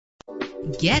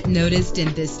Get noticed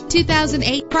in this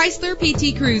 2008 Chrysler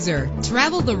PT Cruiser.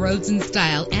 Travel the roads in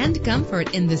style and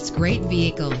comfort in this great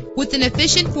vehicle. With an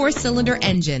efficient 4-cylinder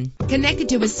engine connected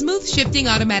to a smooth shifting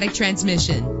automatic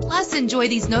transmission. Plus, enjoy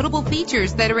these notable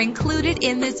features that are included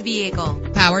in this vehicle: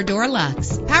 power door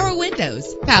locks, power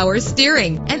windows, power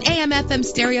steering, an AM/FM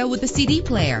stereo with a CD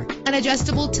player, an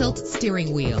adjustable tilt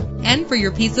steering wheel. And for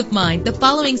your peace of mind, the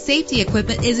following safety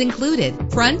equipment is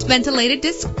included: front ventilated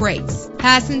disc brakes,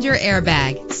 passenger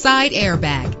airbag, side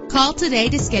airbag. Call today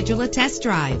to schedule a test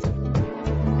drive.